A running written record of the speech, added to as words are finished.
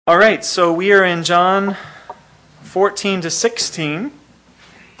All right, so we are in John 14 to 16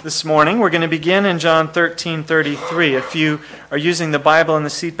 this morning. We're going to begin in John 13:33. If you are using the Bible in the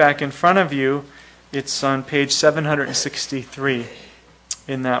seat back in front of you, it's on page 763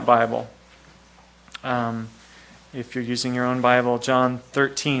 in that Bible. If you're using your own Bible, John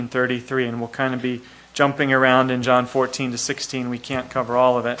 13:33, and we'll kind of be jumping around in John 14 to 16. We can't cover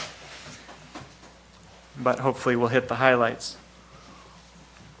all of it, but hopefully we'll hit the highlights.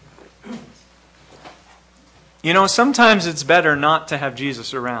 You know, sometimes it's better not to have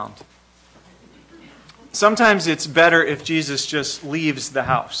Jesus around. Sometimes it's better if Jesus just leaves the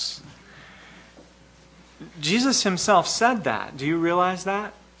house. Jesus himself said that. Do you realize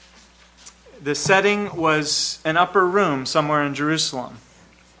that? The setting was an upper room somewhere in Jerusalem.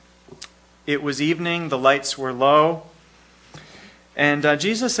 It was evening, the lights were low, and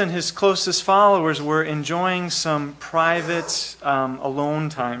Jesus and his closest followers were enjoying some private alone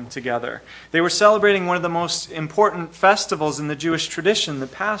time together. They were celebrating one of the most important festivals in the Jewish tradition, the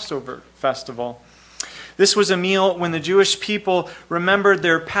Passover festival. This was a meal when the Jewish people remembered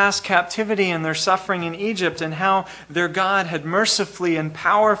their past captivity and their suffering in Egypt and how their God had mercifully and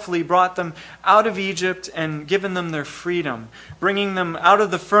powerfully brought them out of Egypt and given them their freedom, bringing them out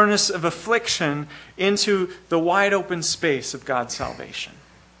of the furnace of affliction into the wide open space of God's salvation.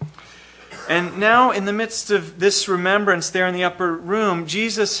 And now, in the midst of this remembrance there in the upper room,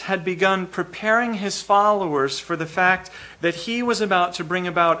 Jesus had begun preparing his followers for the fact that he was about to bring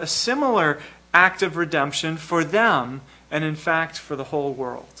about a similar act of redemption for them, and in fact for the whole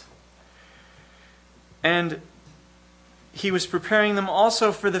world. And he was preparing them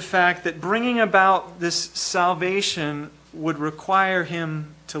also for the fact that bringing about this salvation would require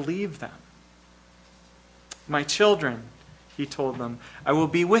him to leave them. My children, he told them, I will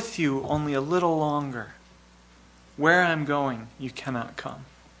be with you only a little longer. Where I'm going, you cannot come.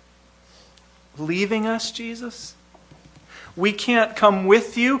 Leaving us, Jesus? We can't come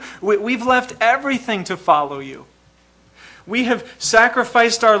with you. We've left everything to follow you. We have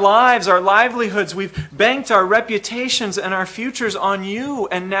sacrificed our lives, our livelihoods. We've banked our reputations and our futures on you,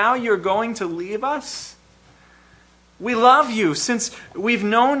 and now you're going to leave us? We love you. Since we've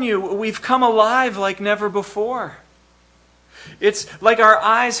known you, we've come alive like never before. It's like our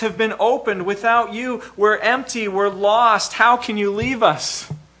eyes have been opened. Without you, we're empty, we're lost. How can you leave us?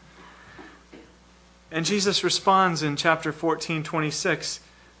 And Jesus responds in chapter 14:26,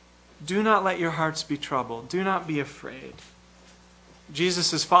 do not let your hearts be troubled. Do not be afraid.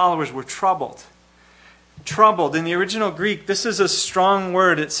 Jesus' followers were troubled. Troubled. In the original Greek, this is a strong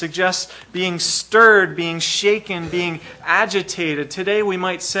word. It suggests being stirred, being shaken, being agitated. Today we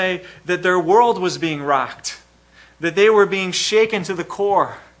might say that their world was being rocked, that they were being shaken to the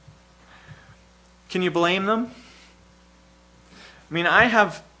core. Can you blame them? I mean, I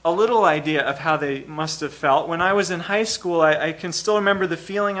have a little idea of how they must have felt. When I was in high school, I can still remember the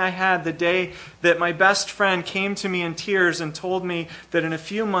feeling I had the day that my best friend came to me in tears and told me that in a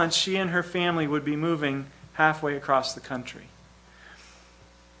few months she and her family would be moving halfway across the country.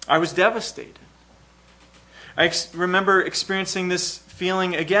 I was devastated. I remember experiencing this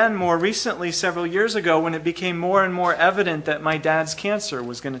feeling again more recently, several years ago, when it became more and more evident that my dad's cancer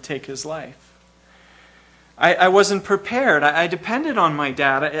was going to take his life. I wasn't prepared. I depended on my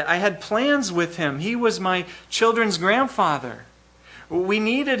dad. I had plans with him. He was my children's grandfather. We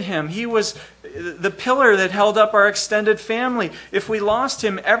needed him. He was the pillar that held up our extended family. If we lost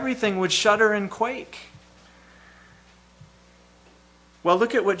him, everything would shudder and quake. Well,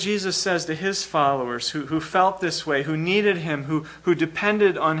 look at what Jesus says to his followers who felt this way, who needed him, who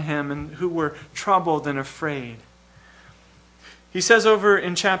depended on him, and who were troubled and afraid. He says over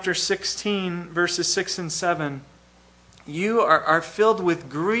in chapter 16, verses 6 and 7, you are filled with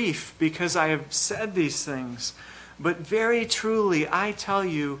grief because I have said these things. But very truly, I tell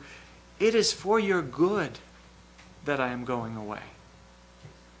you, it is for your good that I am going away.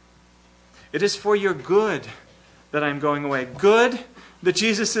 It is for your good that I am going away. Good that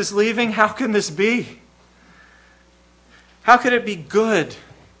Jesus is leaving? How can this be? How could it be good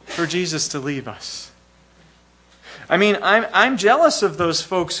for Jesus to leave us? I mean, I'm jealous of those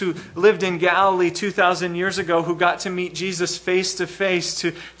folks who lived in Galilee 2,000 years ago who got to meet Jesus face to face,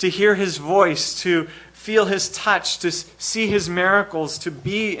 to hear his voice, to feel his touch, to see his miracles, to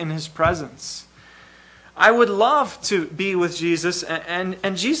be in his presence. I would love to be with Jesus,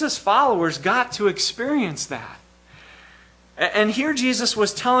 and Jesus' followers got to experience that. And here Jesus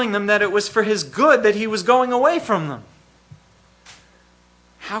was telling them that it was for his good that he was going away from them.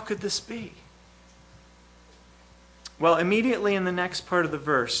 How could this be? Well, immediately in the next part of the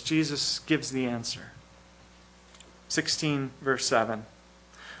verse, Jesus gives the answer. 16, verse 7.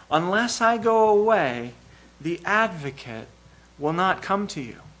 unless I go away, the advocate will not come to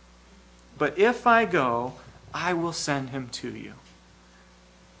you. But if I go, I will send him to you.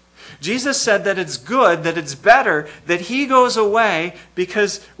 Jesus said that it's good, that it's better that he goes away,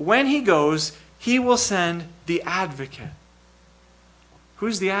 because when he goes, he will send the advocate.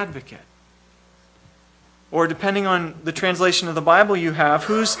 Who's the advocate? Or depending on the translation of the Bible you have,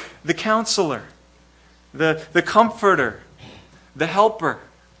 who's the counselor, the comforter, the helper?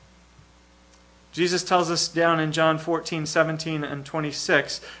 Jesus tells us down in John 14, 17, and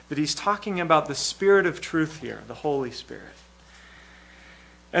 26 that he's talking about the Spirit of truth here, the Holy Spirit.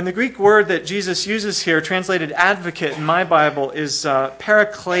 And the Greek word that Jesus uses here, translated advocate in my Bible, is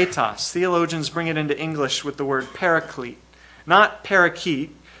parakletos. Theologians bring it into English with the word paraclete. Not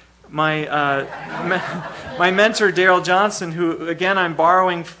parakeet. My mentor, Darrell Johnson, who, again, I'm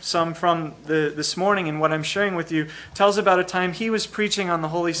borrowing some from this morning and what I'm sharing with you, tells about a time he was preaching on the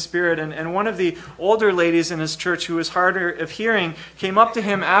Holy Spirit, and one of the older ladies in his church who was harder of hearing came up to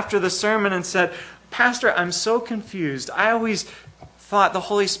him after the sermon and said, "Pastor, I'm so confused. I always thought the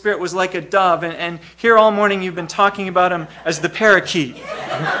Holy Spirit was like a dove, and here all morning you've been talking about him as the parakeet."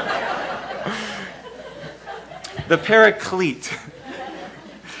 The paraclete.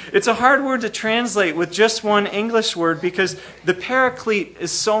 It's a hard word to translate with just one English word, because the paraclete is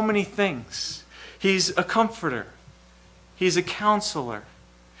so many things. He's a comforter. He's a counselor.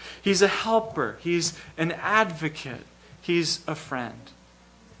 He's a helper. He's an advocate. He's a friend.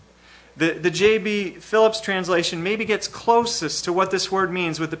 The J.B. Phillips translation maybe gets closest to what this word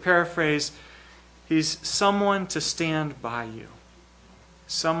means with the paraphrase, he's someone to stand by you.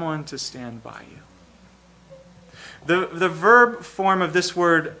 Someone to stand by you. The verb form of this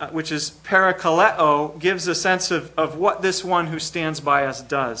word, which is parakaleo, gives a sense of what this one who stands by us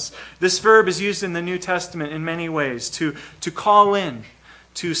does. This verb is used in the New Testament in many ways: to call in,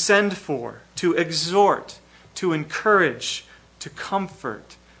 to send for, to exhort, to encourage, to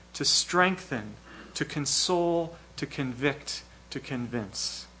comfort, to strengthen, to console, to convict, to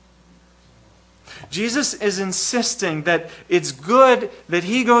convince. Jesus is insisting that it's good that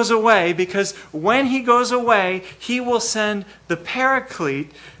he goes away, because when he goes away, he will send the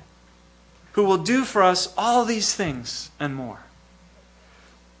Paraclete who will do for us all these things and more.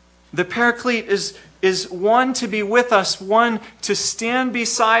 The Paraclete is one to be with us, one to stand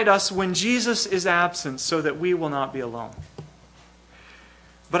beside us when Jesus is absent, so that we will not be alone.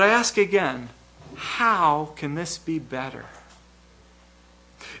 But I ask again, how can this be better?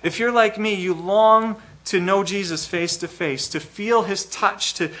 If you're like me, you long to know Jesus face to face, to feel his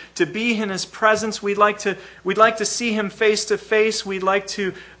touch, to be in his presence. We'd like to see him face to face. We'd like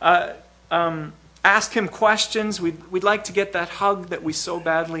to ask him questions. We'd like to get that hug that we so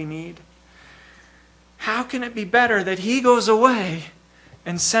badly need. How can it be better that he goes away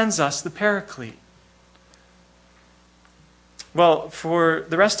and sends us the Paraclete? Well, for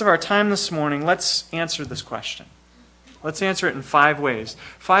the rest of our time this morning, let's answer this question. Let's answer it in 5 ways.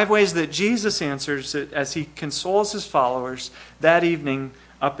 5 ways that Jesus answers it as he consoles his followers that evening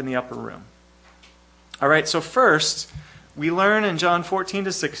up in the upper room. All right, so first, we learn in John 14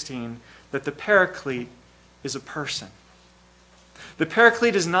 to 16 that the Paraclete is a person. The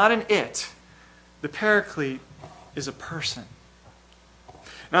Paraclete is not an it. The Paraclete is a person.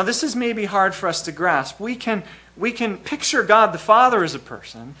 Now, this is maybe hard for us to grasp. We can picture God the Father as a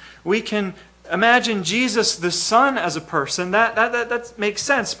person. We can imagine Jesus the Son as a person. That makes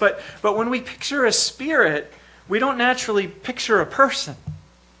sense. But when we picture a spirit, we don't naturally picture a person.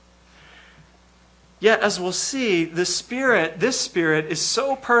 Yet, as we'll see, this spirit is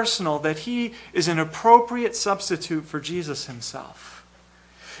so personal that he is an appropriate substitute for Jesus himself.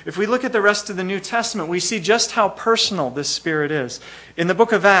 If we look at the rest of the New Testament, we see just how personal this Spirit is. In the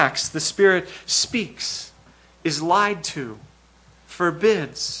book of Acts, the Spirit speaks, is lied to,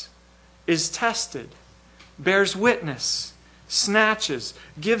 forbids, is tested, bears witness, snatches,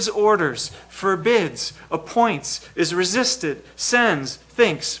 gives orders, forbids, appoints, is resisted, sends,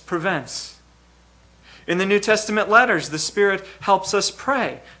 thinks, prevents. In the New Testament letters, the Spirit helps us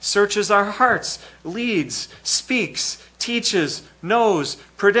pray, searches our hearts, leads, speaks, teaches, knows,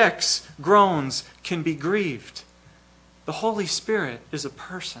 predicts, groans, can be grieved. The Holy Spirit is a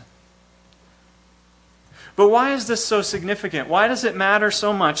person. But why is this so significant? Why does it matter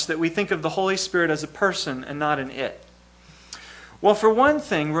so much that we think of the Holy Spirit as a person and not an it? Well, for one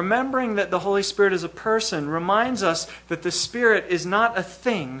thing, remembering that the Holy Spirit is a person reminds us that the Spirit is not a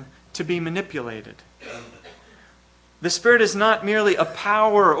thing to be manipulated. The Spirit is not merely a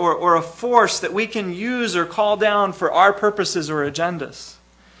power or a force that we can use or call down for our purposes or agendas.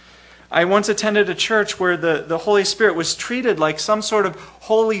 I once attended a church where the Holy Spirit was treated like some sort of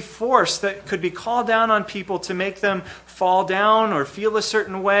holy force that could be called down on people to make them fall down or feel a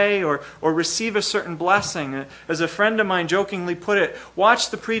certain way or receive a certain blessing. As a friend of mine jokingly put it, watch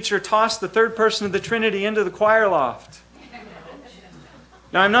the preacher toss the third person of the Trinity into the choir loft.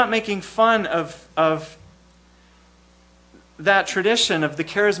 Now, I'm not making fun of that tradition, of the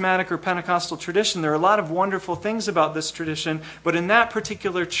charismatic or Pentecostal tradition. There are a lot of wonderful things about this tradition, but in that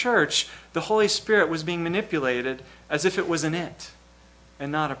particular church, the Holy Spirit was being manipulated as if it was an it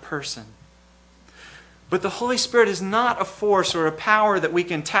and not a person. But the Holy Spirit is not a force or a power that we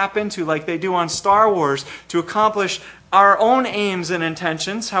can tap into like they do on Star Wars to accomplish our own aims and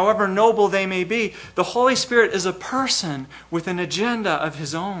intentions, however noble they may be. The Holy Spirit is a person with an agenda of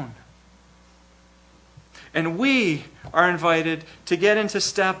His own. And we are invited to get into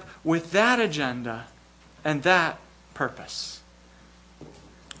step with that agenda and that purpose.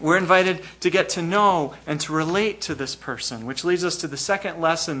 We're invited to get to know and to relate to this person, which leads us to the second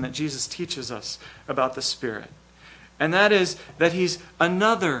lesson that Jesus teaches us about the Spirit. And that is that He's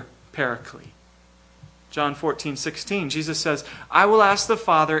another paraclete. John 14:16, Jesus says, I will ask the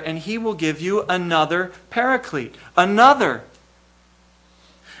Father, and He will give you another paraclete. Another.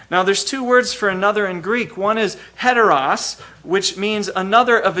 Now, there's two words for another in Greek. One is heteros, which means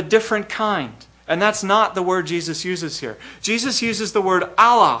another of a different kind. And that's not the word Jesus uses here. Jesus uses the word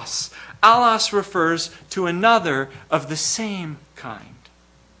allos. Allos refers to another of the same kind.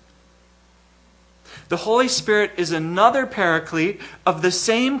 The Holy Spirit is another paraclete of the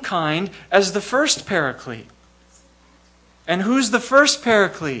same kind as the first paraclete. And who's the first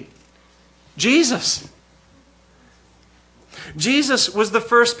paraclete? Jesus. Jesus was the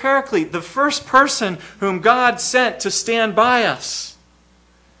first paraclete, the first person whom God sent to stand by us,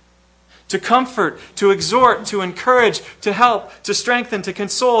 to comfort, to exhort, to encourage, to help, to strengthen, to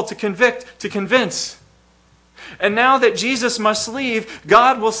console, to convict, to convince. And now that Jesus must leave,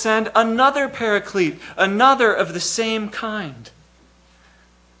 God will send another paraclete, another of the same kind.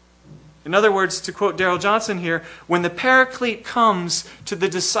 In other words, to quote Darrell Johnson here, when the paraclete comes to the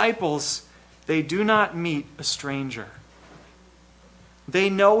disciples, they do not meet a stranger. They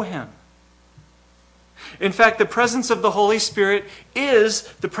know Him. In fact, the presence of the Holy Spirit is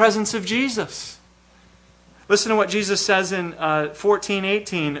the presence of Jesus. Listen to what Jesus says in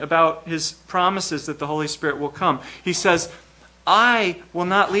 14:18 about His promises that the Holy Spirit will come. He says, I will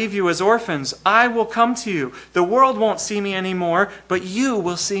not leave you as orphans. I will come to you. The world won't see me anymore, but you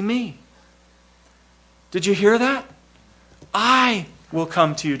will see me. Did you hear that? I will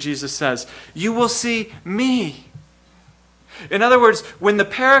come to you, Jesus says. You will see me. In other words, when the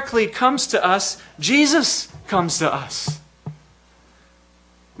Paraclete comes to us, Jesus comes to us.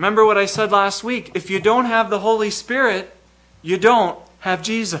 Remember what I said last week? If you don't have the Holy Spirit, you don't have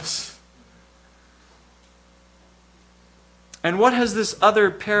Jesus. And what has this other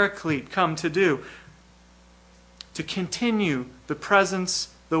Paraclete come to do? To continue the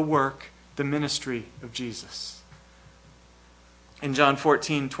presence, the work, the ministry of Jesus. In John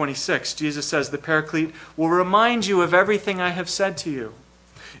 14:26, Jesus says, the Paraclete will remind you of everything I have said to you.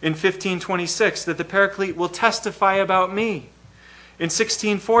 In 15:26, that the Paraclete will testify about me. In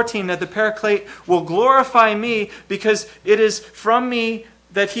 16:14, that the Paraclete will glorify me because it is from me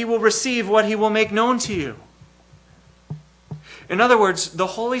that He will receive what He will make known to you. In other words, the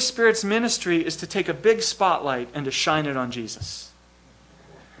Holy Spirit's ministry is to take a big spotlight and to shine it on Jesus.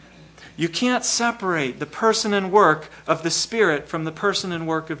 You can't separate the person and work of the Spirit from the person and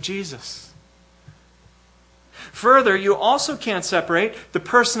work of Jesus. Further, you also can't separate the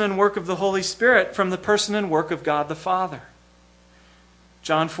person and work of the Holy Spirit from the person and work of God the Father.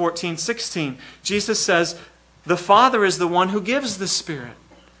 John 14:16, Jesus says, the Father is the one who gives the Spirit.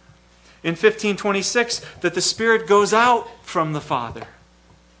 In 15:26, that the Spirit goes out from the Father.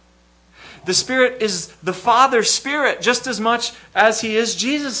 The Spirit is the Father's Spirit just as much as He is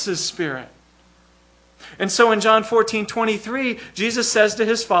Jesus' Spirit. And so in John 14:23, Jesus says to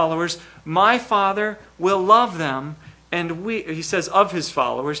His followers, my Father will love them, and He says of His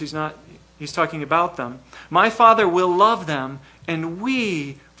followers, He's talking about them. My Father will love them, and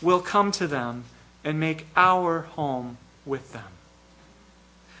we will come to them and make our home with them.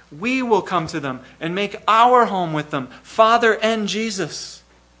 We will come to them and make our home with them, Father and Jesus.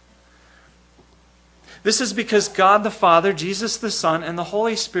 This is because God the Father, Jesus the Son, and the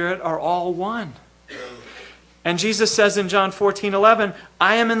Holy Spirit are all one. And Jesus says in John 14:11,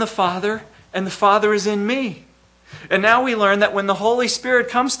 I am in the Father, and the Father is in me. And now we learn that when the Holy Spirit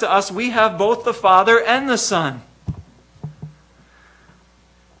comes to us, we have both the Father and the Son.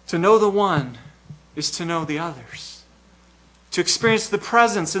 To know the one is to know the others. To experience the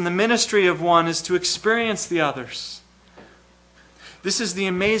presence and the ministry of one is to experience the others. This is the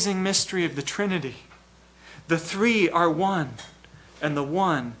amazing mystery of the Trinity. The three are one, and the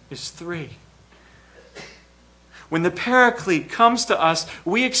one is three. When the Paraclete comes to us,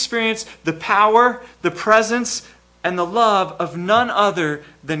 we experience the power, the presence, and the love of none other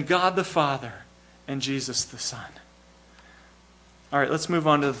than God the Father and Jesus the Son. All right, let's move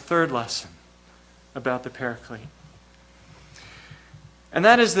on to the third lesson about the Paraclete. And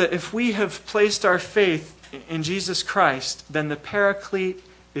that is that if we have placed our faith in Jesus Christ, then the Paraclete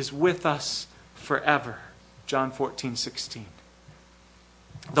is with us forever. John 14:16.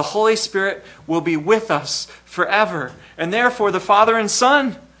 The Holy Spirit will be with us forever, and therefore the Father and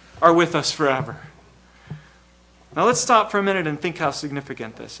Son are with us forever. Now let's stop for a minute and think how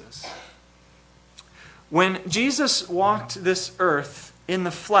significant this is. When Jesus walked this earth in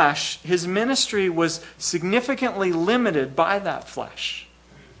the flesh, his ministry was significantly limited by that flesh.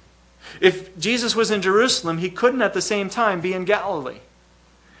 If Jesus was in Jerusalem, he couldn't at the same time be in Galilee.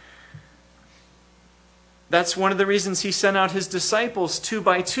 That's one of the reasons he sent out his disciples 2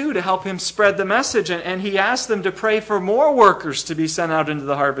 by 2 to help him spread the message. And he asked them to pray for more workers to be sent out into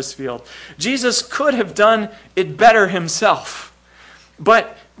the harvest field. Jesus could have done it better himself.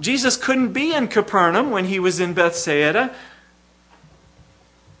 But Jesus couldn't be in Capernaum when he was in Bethsaida.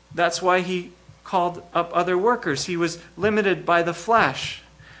 That's why he called up other workers. He was limited by the flesh.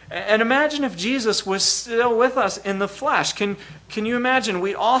 And imagine if Jesus was still with us in the flesh. Can you imagine?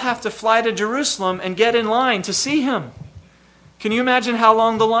 We'd all have to fly to Jerusalem and get in line to see him. Can you imagine how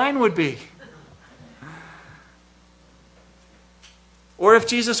long the line would be? Or if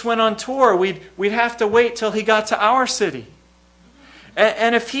Jesus went on tour, we'd have to wait till he got to our city.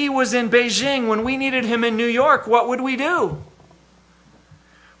 And if he was in Beijing when we needed him in New York, what would we do?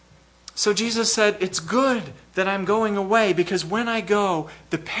 So Jesus said, it's good that I'm going away, because when I go,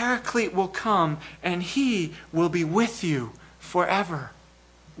 the Paraclete will come and he will be with you forever.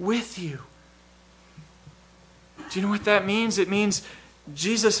 With you. Do you know what that means? It means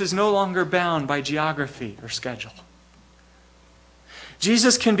Jesus is no longer bound by geography or schedule.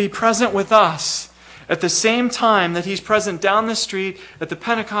 Jesus can be present with us at the same time that he's present down the street at the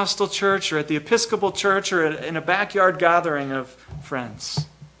Pentecostal church or at the Episcopal church or in a backyard gathering of friends.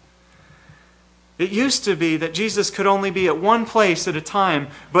 It used to be that Jesus could only be at one place at a time,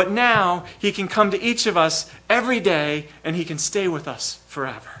 but now he can come to each of us every day and he can stay with us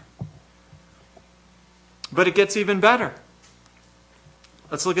forever. But it gets even better.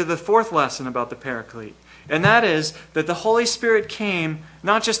 Let's look at the fourth lesson about the Paraclete. And that is that the Holy Spirit came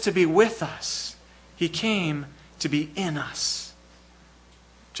not just to be with us, he came to be in us.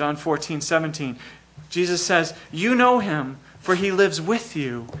 John 14:17. Jesus says, you know him, for he lives with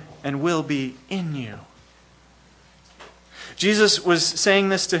you and will be in you. Jesus was saying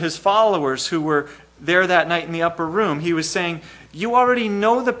this to his followers who were there that night in the upper room. He was saying, you already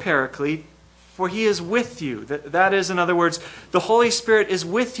know the Paraclete, for he is with you. That is, in other words, the Holy Spirit is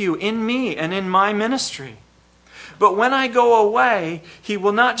with you in me and in my ministry. But when I go away, he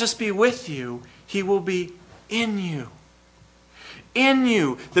will not just be with you, he will be in you. In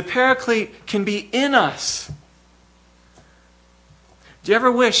you. The Paraclete can be in us. Do you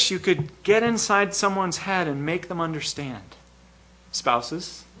ever wish you could get inside someone's head and make them understand?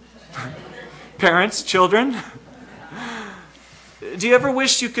 Spouses? Parents? Children? Do you ever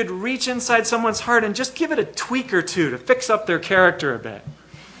wish you could reach inside someone's heart and just give it a tweak or two to fix up their character a bit?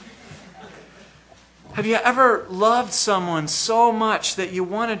 Have you ever loved someone so much that you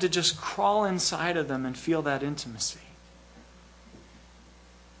wanted to just crawl inside of them and feel that intimacy?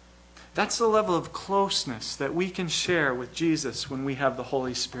 That's the level of closeness that we can share with Jesus when we have the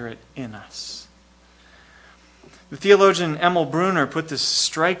Holy Spirit in us. The theologian Emil Brunner put this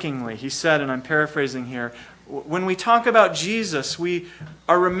strikingly. He said, and I'm paraphrasing here, when we talk about Jesus, we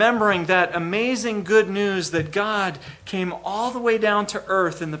are remembering that amazing good news that God came all the way down to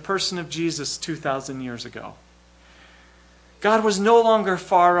earth in the person of Jesus 2,000 years ago. God was no longer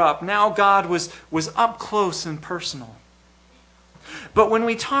far up. Now God was up close and personal. But when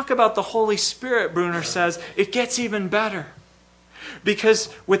we talk about the Holy Spirit, Brunner says, it gets even better.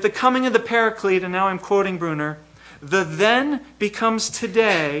 Because with the coming of the Paraclete, and now I'm quoting Brunner, the then becomes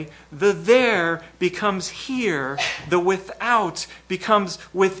today, the there becomes here, the without becomes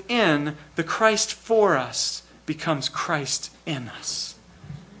within, the Christ for us becomes Christ in us.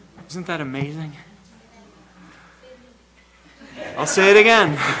 Isn't that amazing? I'll say it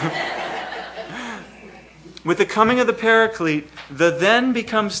again. With the coming of the Paraclete, the then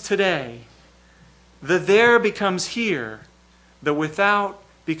becomes today, the there becomes here, the without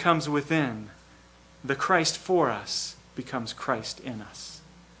becomes within, the Christ for us becomes Christ in us.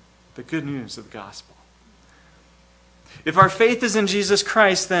 The good news of the gospel. If our faith is in Jesus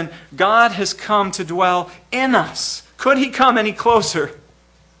Christ, then God has come to dwell in us. Could he come any closer?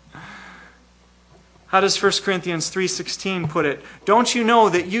 How does 1 Corinthians 3:16 put it? Don't you know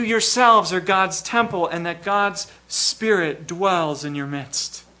that you yourselves are God's temple and that God's Spirit dwells in your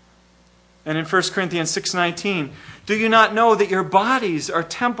midst? And in 1 Corinthians 6:19, do you not know that your bodies are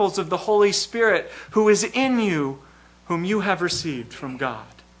temples of the Holy Spirit who is in you, whom you have received from God?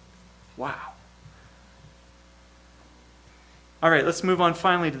 Wow. All right, let's move on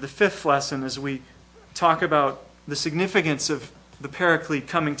finally to the fifth lesson as we talk about the significance of the Paraclete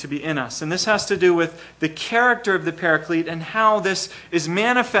coming to be in us. And this has to do with the character of the Paraclete and how this is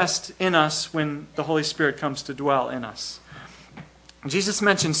manifest in us when the Holy Spirit comes to dwell in us. Jesus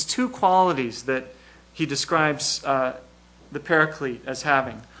mentions two qualities that he describes the Paraclete as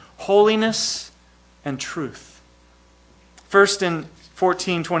having: holiness and truth. First, in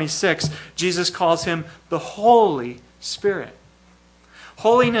 14:26, Jesus calls him the Holy Spirit.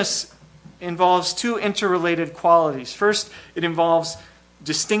 Holiness involves two interrelated qualities. First, it involves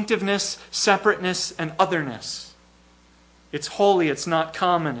distinctiveness, separateness, and otherness. It's holy, it's not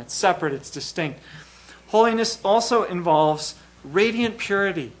common, it's separate, it's distinct. Holiness also involves radiant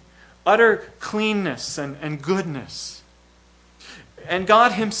purity, utter cleanness, and goodness. And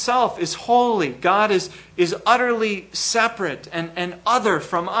God himself is holy. God is utterly separate and other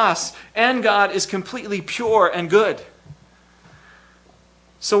from us. And God is completely pure and good.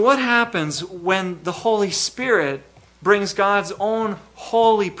 So what happens when the Holy Spirit brings God's own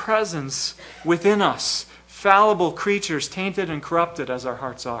holy presence within us, fallible creatures, tainted and corrupted as our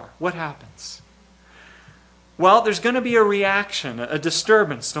hearts are? What happens? Well, there's going to be a reaction, a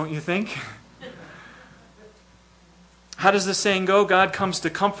disturbance, don't you think? How does the saying go? God comes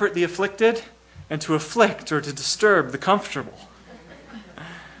to comfort the afflicted and to afflict or to disturb the comfortable.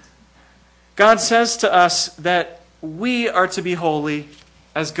 God says to us that we are to be holy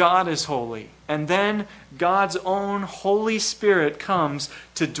as God is holy. And then God's own Holy Spirit comes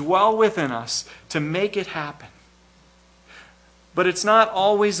to dwell within us to make it happen. But it's not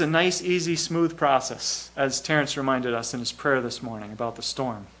always a nice, easy, smooth process, as Terrence reminded us in his prayer this morning about the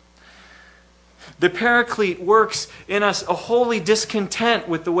storm. The Paraclete works in us a holy discontent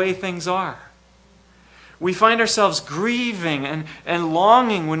with the way things are. We find ourselves grieving and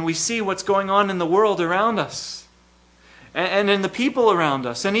longing when we see what's going on in the world around us, and in the people around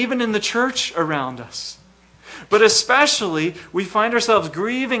us, and even in the church around us. But especially, we find ourselves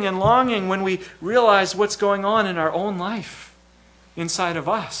grieving and longing when we realize what's going on in our own life, inside of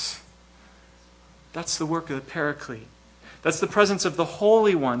us. That's the work of the Paraclete. That's the presence of the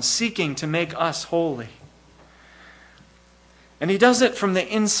Holy One seeking to make us holy. And he does it from the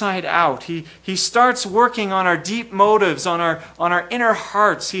inside out. He starts working on our deep motives, on our inner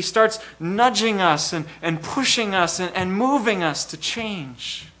hearts. He starts nudging us and pushing us and moving us to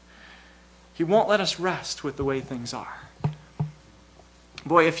change. He won't let us rest with the way things are.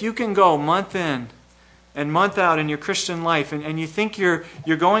 Boy, if you can go month in and month out in your Christian life and you think you're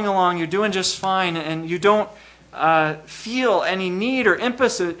going along, you're doing just fine, and you don't feel any need or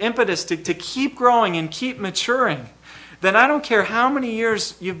impetus to keep growing and keep maturing, then I don't care how many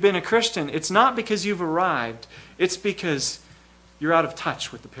years you've been a Christian. It's not because you've arrived. It's because you're out of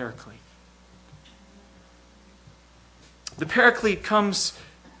touch with the Paraclete. The Paraclete comes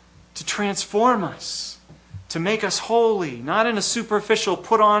to transform us, to make us holy, not in a superficial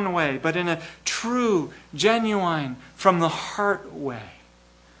put-on way, but in a true, genuine, from the heart way.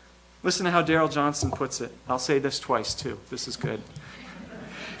 Listen to how Darrell Johnson puts it. I'll say this twice too. This is good.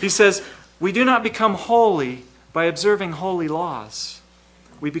 He says, we do not become holy by observing holy laws.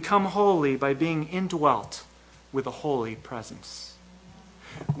 We become holy by being indwelt with a holy presence.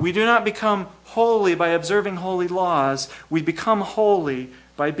 We do not become holy by observing holy laws. We become holy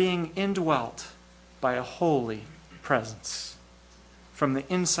by being indwelt by a holy presence from the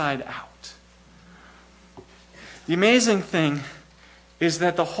inside out. The amazing thing is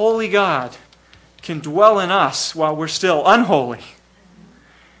that the holy God can dwell in us while we're still unholy.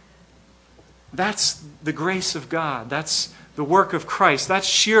 That's the grace of God. That's the work of Christ. That's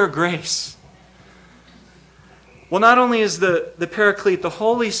sheer grace. Well, not only is the Paraclete the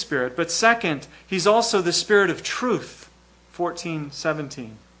Holy Spirit, but second, he's also the Spirit of truth.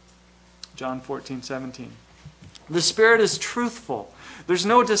 14:17. John 14:17. The Spirit is truthful. There's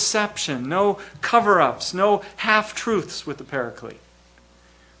no deception, no cover-ups, no half-truths with the Paraclete.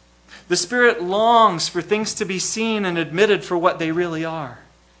 The Spirit longs for things to be seen and admitted for what they really are.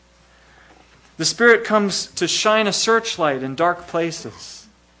 The Spirit comes to shine a searchlight in dark places,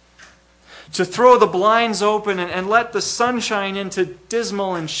 to throw the blinds open and let the sunshine into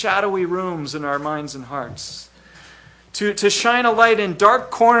dismal and shadowy rooms in our minds and hearts. To shine a light in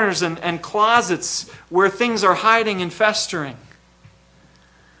dark corners and closets where things are hiding and festering.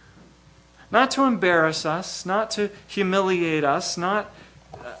 Not to embarrass us, not to humiliate us, not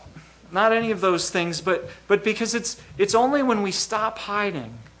any of those things, but because it's only when we stop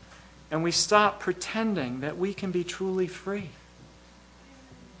hiding and we stop pretending that we can be truly free.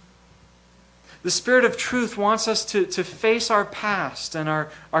 The Spirit of truth wants us to face our past and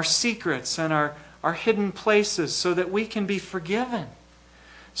our secrets and our hidden places so that we can be forgiven.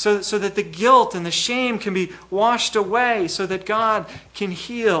 So that the guilt and the shame can be washed away, so that God can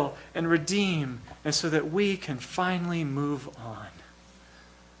heal and redeem, and so that we can finally move on.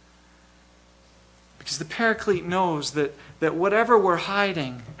 Because the Paraclete knows that whatever we're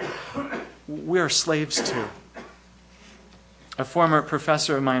hiding, we are slaves to. A former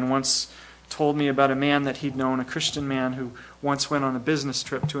professor of mine once told me about a man that he'd known, a Christian man who once went on a business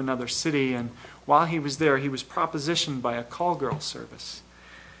trip to another city, and while he was there, he was propositioned by a call girl service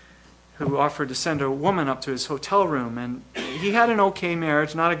who offered to send a woman up to his hotel room. And he had an okay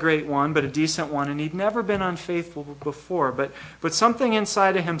marriage, not a great one, but a decent one, and he'd never been unfaithful before. But something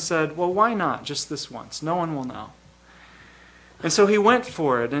inside of him said, well, why not just this once? No one will know. And so he went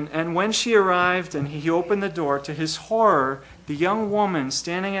for it, and when she arrived and he opened the door, to his horror, the young woman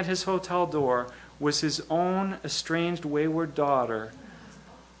standing at his hotel door was his own estranged, wayward daughter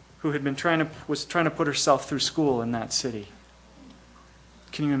who was trying to put herself through school in that city.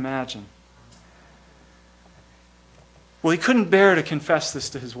 Can you imagine? Well, he couldn't bear to confess this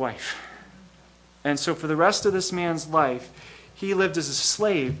to his wife. And so for the rest of this man's life, he lived as a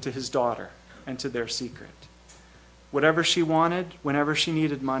slave to his daughter and to their secret. Whatever she wanted, whenever she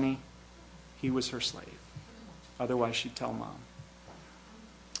needed money, he was her slave. Otherwise, she'd tell mom.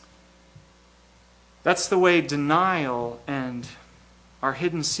 That's the way denial and our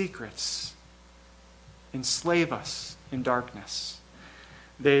hidden secrets enslave us in darkness.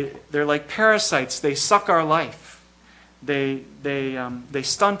 They're like parasites. They suck our life. They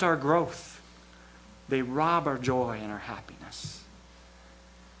stunt our growth. They rob our joy and our happiness.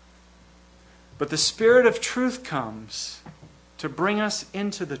 But the Spirit of truth comes to bring us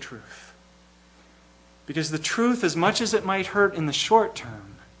into the truth. Because the truth, as much as it might hurt in the short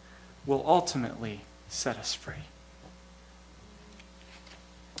term, will ultimately set us free.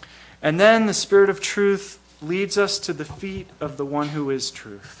 And then the Spirit of truth leads us to the feet of the one who is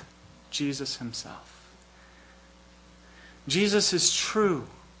truth, Jesus himself. Jesus is true.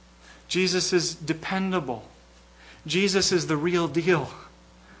 Jesus is dependable. Jesus is the real deal.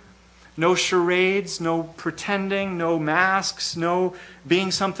 No charades, no pretending, no masks, no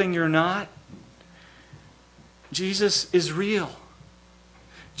being something you're not. Jesus is real.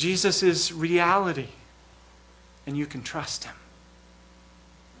 Jesus is reality. And you can trust him.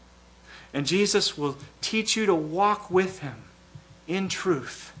 And Jesus will teach you to walk with him in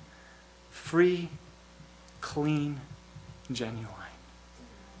truth, free, clean, genuine.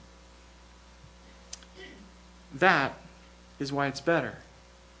 That is why it's better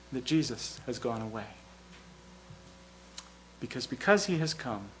that Jesus has gone away. Because he has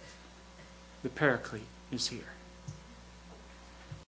come, the Paraclete is here.